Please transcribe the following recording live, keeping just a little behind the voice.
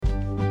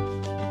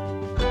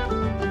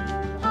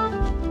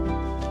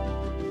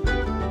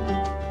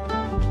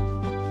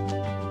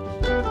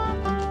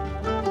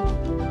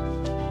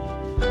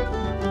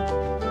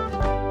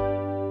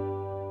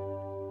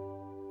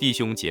弟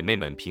兄姐妹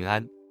们平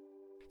安。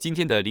今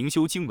天的灵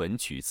修经文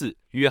取自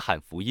约翰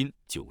福音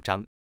9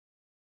章。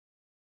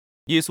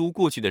耶稣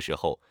过去的时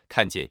候，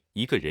看见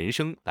一个人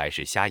生来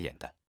是瞎眼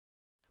的。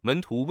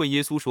门徒问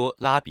耶稣说：“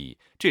拉比，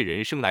这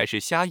人生来是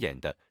瞎眼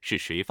的，是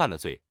谁犯了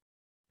罪？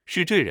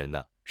是这人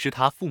呢？是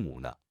他父母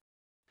呢？”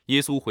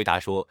耶稣回答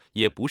说：“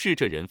也不是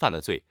这人犯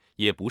了罪，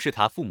也不是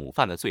他父母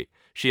犯了罪，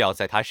是要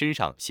在他身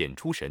上显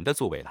出神的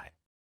作为来。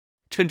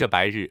趁着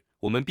白日，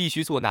我们必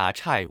须做那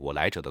差我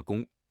来者的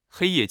工；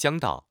黑夜将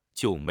到，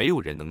就没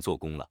有人能做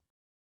工了。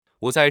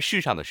我在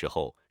世上的时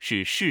候，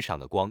是世上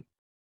的光。”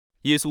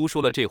耶稣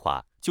说了这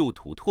话，就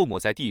吐唾沫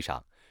在地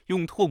上，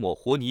用唾沫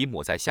和泥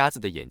抹在瞎子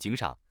的眼睛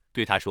上，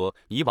对他说：“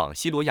你往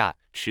西罗亚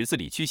池子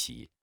里去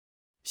洗。”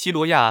西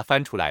罗亚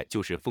翻出来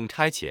就是奉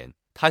差遣，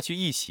他去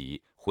一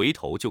洗，回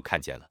头就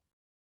看见了。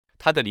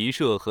他的邻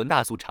舍和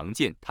纳素常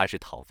见他是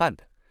讨饭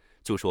的，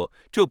就说：“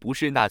这不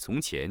是那从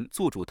前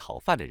坐住讨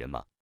饭的人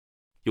吗？”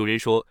有人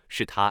说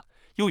是他，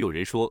又有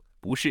人说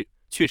不是，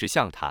却是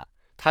像他。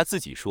他自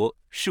己说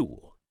是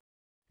我。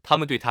他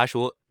们对他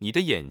说：“你的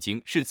眼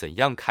睛是怎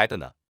样开的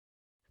呢？”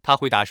他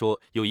回答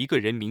说：“有一个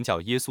人名叫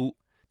耶稣，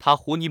他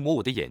和泥抹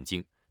我的眼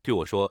睛，对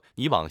我说：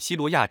你往西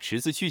罗亚池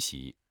子去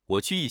洗。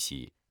我去一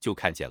洗，就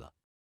看见了。”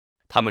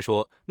他们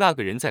说：“那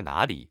个人在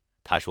哪里？”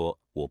他说：“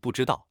我不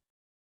知道。”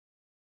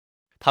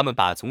他们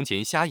把从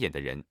前瞎眼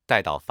的人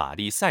带到法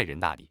利赛人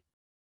那里。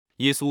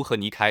耶稣和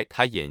泥开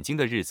他眼睛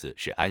的日子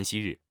是安息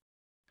日。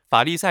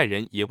法利赛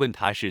人也问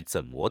他是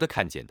怎么的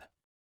看见的。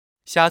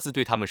瞎子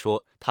对他们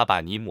说：“他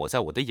把泥抹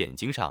在我的眼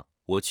睛上，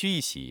我去一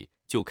洗，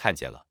就看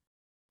见了。”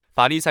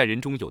法利赛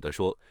人中有的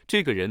说：“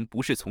这个人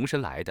不是从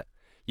神来的，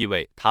因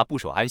为他不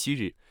守安息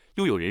日。”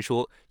又有人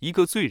说：“一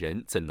个罪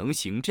人怎能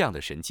行这样的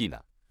神迹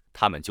呢？”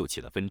他们就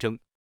起了纷争。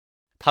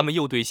他们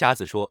又对瞎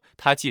子说：“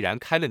他既然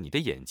开了你的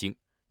眼睛，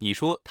你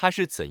说他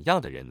是怎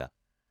样的人呢？”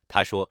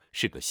他说：“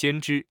是个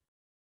先知。”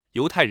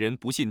犹太人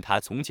不信他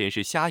从前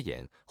是瞎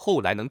眼，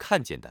后来能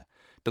看见的。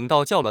等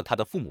到叫了他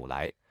的父母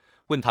来，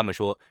问他们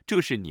说：“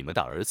这是你们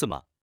的儿子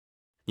吗？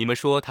你们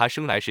说他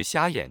生来是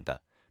瞎眼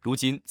的，如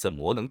今怎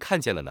么能看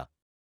见了呢？”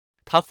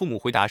他父母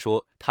回答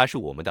说：“他是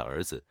我们的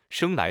儿子，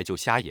生来就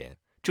瞎眼，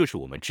这是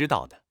我们知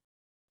道的。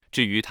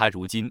至于他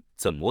如今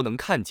怎么能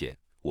看见，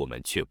我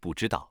们却不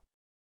知道。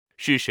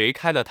是谁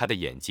开了他的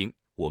眼睛，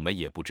我们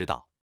也不知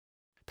道。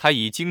他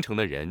已经成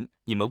了人，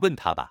你们问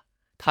他吧，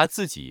他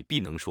自己必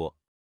能说。”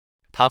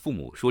他父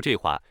母说这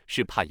话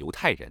是怕犹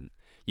太人，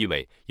因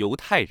为犹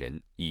太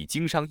人已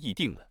经商议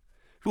定了，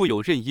若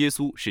有认耶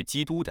稣是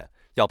基督的，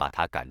要把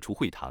他赶出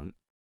会堂。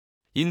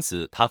因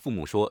此他父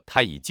母说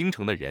他已经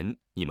成了人，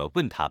你们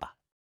问他吧。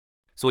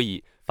所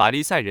以法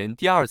利赛人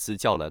第二次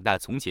叫了那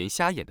从前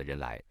瞎眼的人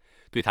来，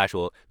对他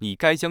说：“你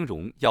该将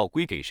荣耀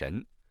归给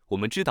神，我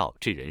们知道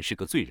这人是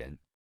个罪人。”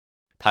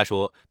他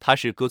说：“他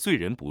是个罪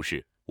人不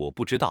是，我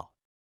不知道。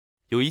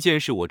有一件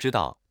事我知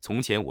道，从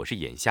前我是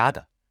眼瞎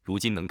的，如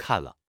今能看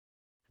了。”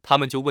他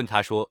们就问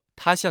他说：“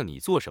他向你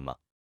做什么？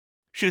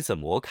是怎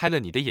么开了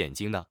你的眼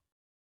睛呢？”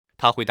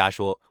他回答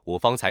说：“我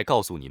方才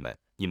告诉你们，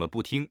你们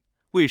不听，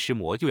为什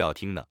么又要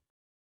听呢？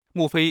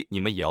莫非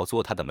你们也要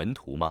做他的门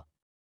徒吗？”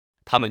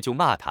他们就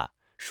骂他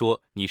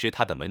说：“你是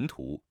他的门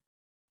徒，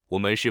我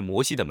们是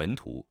摩西的门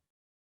徒。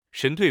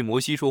神对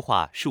摩西说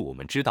话是我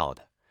们知道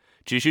的，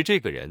只是这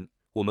个人，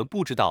我们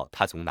不知道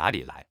他从哪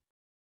里来。”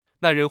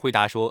那人回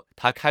答说：“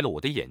他开了我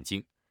的眼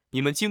睛，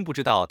你们竟不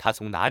知道他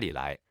从哪里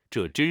来，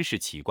这真是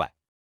奇怪。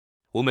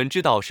我们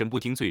知道神不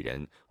听罪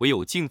人，唯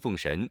有敬奉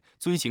神、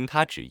遵行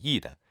他旨意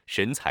的，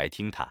神才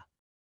听他。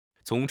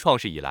从创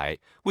世以来，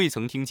未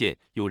曾听见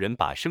有人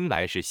把生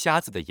来是瞎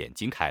子的眼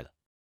睛开了。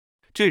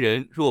这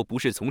人若不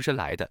是从神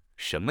来的，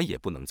什么也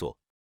不能做。”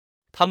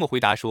他们回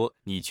答说：“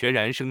你全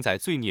然生在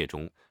罪孽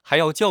中，还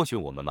要教训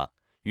我们吗？”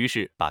于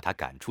是把他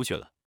赶出去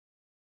了。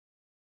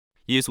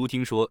耶稣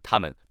听说他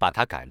们把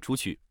他赶出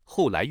去，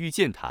后来遇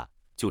见他，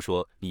就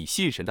说：“你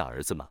信神的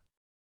儿子吗？”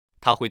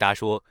他回答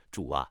说：“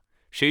主啊，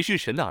谁是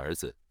神的儿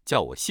子，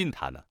叫我信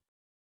他呢？”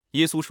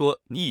耶稣说：“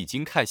你已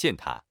经看见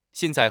他，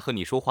现在和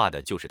你说话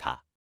的就是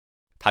他。”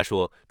他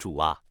说：“主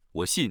啊，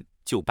我信，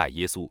就拜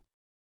耶稣。”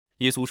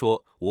耶稣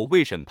说：“我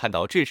为审判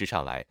到这世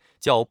上来，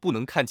叫不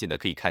能看见的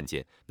可以看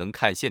见，能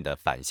看见的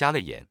反瞎了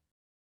眼。”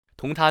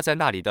同他在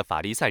那里的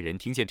法利赛人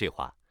听见这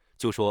话，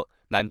就说：“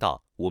难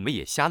道我们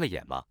也瞎了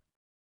眼吗？”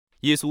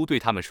耶稣对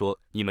他们说：“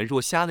你们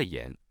若瞎了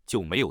眼，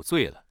就没有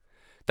罪了。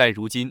但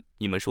如今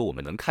你们说我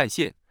们能看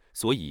见，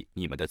所以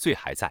你们的罪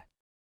还在。”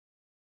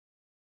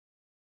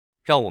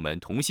让我们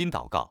同心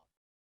祷告。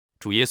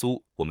主耶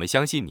稣，我们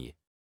相信你，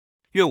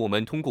愿我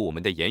们通过我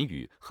们的言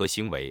语和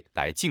行为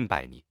来敬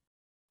拜你。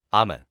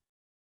阿们。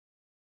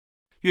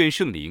愿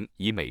圣灵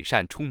以美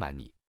善充满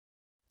你。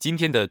今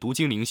天的读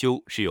经灵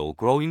修是由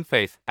Growing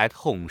Faith at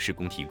Home 事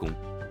工提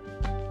供。